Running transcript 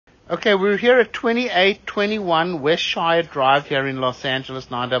Okay, we're here at 2821 Westshire Drive here in Los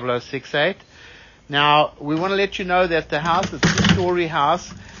Angeles, 90068. Now, we want to let you know that the house is a two-story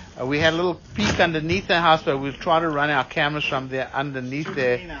house. We had a little peek underneath the house, but we'll try to run our cameras from there underneath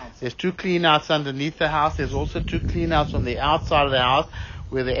there. There's two cleanouts underneath the house. There's also two cleanouts on the outside of the house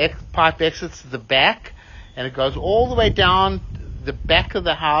where the pipe exits the back, and it goes all the way down the back of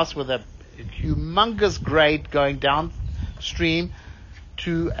the house with a humongous grade going downstream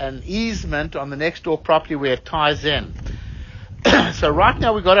to an easement on the next door property where it ties in. So right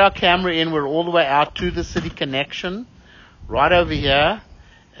now we've got our camera in. We're all the way out to the city connection. Right over here,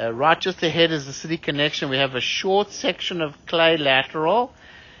 right just ahead is the city connection. We have a short section of clay lateral,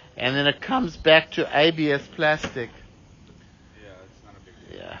 and then it comes back to ABS plastic. Yeah, it's not a big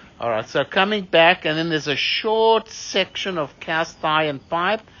deal. Yeah. All right. So coming back, and then there's a short section of cast iron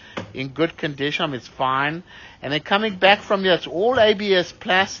pipe in good condition. I mean, it's fine. And then coming back from here, it's all ABS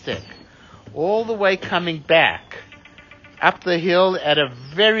plastic, all the way coming back up the hill at a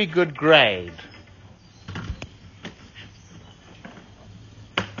very good grade.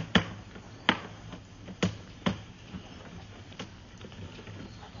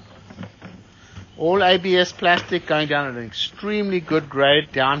 All ABS plastic going down at an extremely good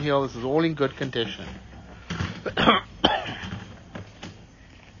grade downhill. This is all in good condition.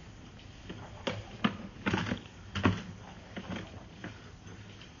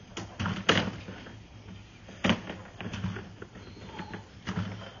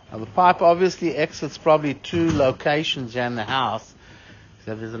 Now the pipe obviously exits probably two locations in the house.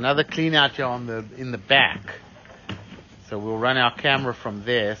 So there's another clean out here in the back. So we'll run our camera from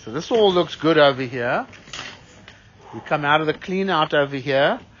there. So this all looks good over here. We come out of the clean out over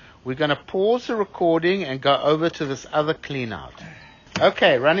here. We're going to pause the recording and go over to this other clean out.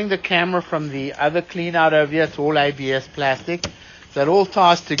 Okay, running the camera from the other clean out over here. It's all ABS plastic. So it all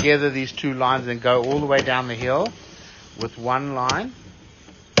ties together, these two lines, and go all the way down the hill with one line.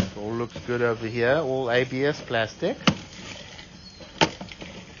 It all looks good over here. All ABS plastic.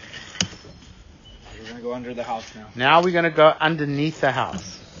 We're going to go under the house now. Now we're going to go underneath the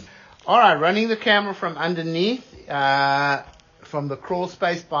house. All right, running the camera from underneath, from the crawl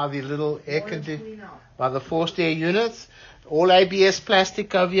space by the little air conditioner, by the forced air units. All ABS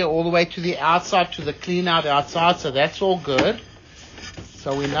plastic over here, all the way to the outside, to the clean out outside. So that's all good.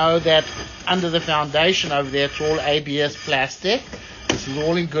 So we know that under the foundation over there, it's all ABS plastic. This is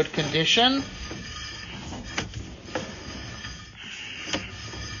all in good condition.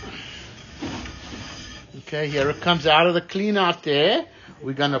 Okay, here it comes out of the clean out there.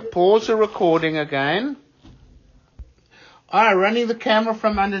 We're going to pause the recording again. All right, running the camera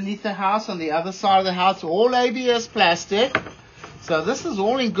from underneath the house on the other side of the house, all ABS plastic. So this is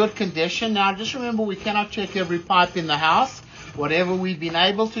all in good condition. Now just remember, we cannot check every pipe in the house. Whatever we've been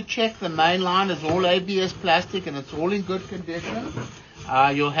able to check, the main line is all ABS plastic and it's all in good condition.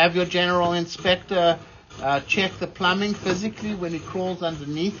 You'll have your general inspector check the plumbing physically when he crawls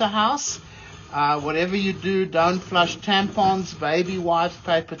underneath the house. Whatever you do, don't flush tampons, baby wipes,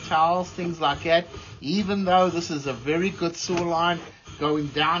 paper towels, things like that, even though this is a very good sewer line going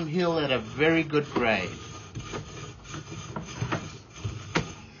downhill at a very good grade.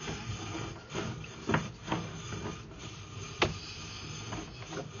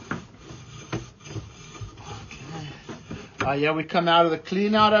 Yeah, we come out of the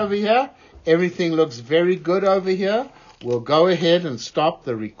clean out over here. Everything looks very good over here. We'll go ahead and stop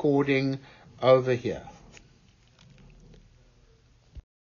the recording over here.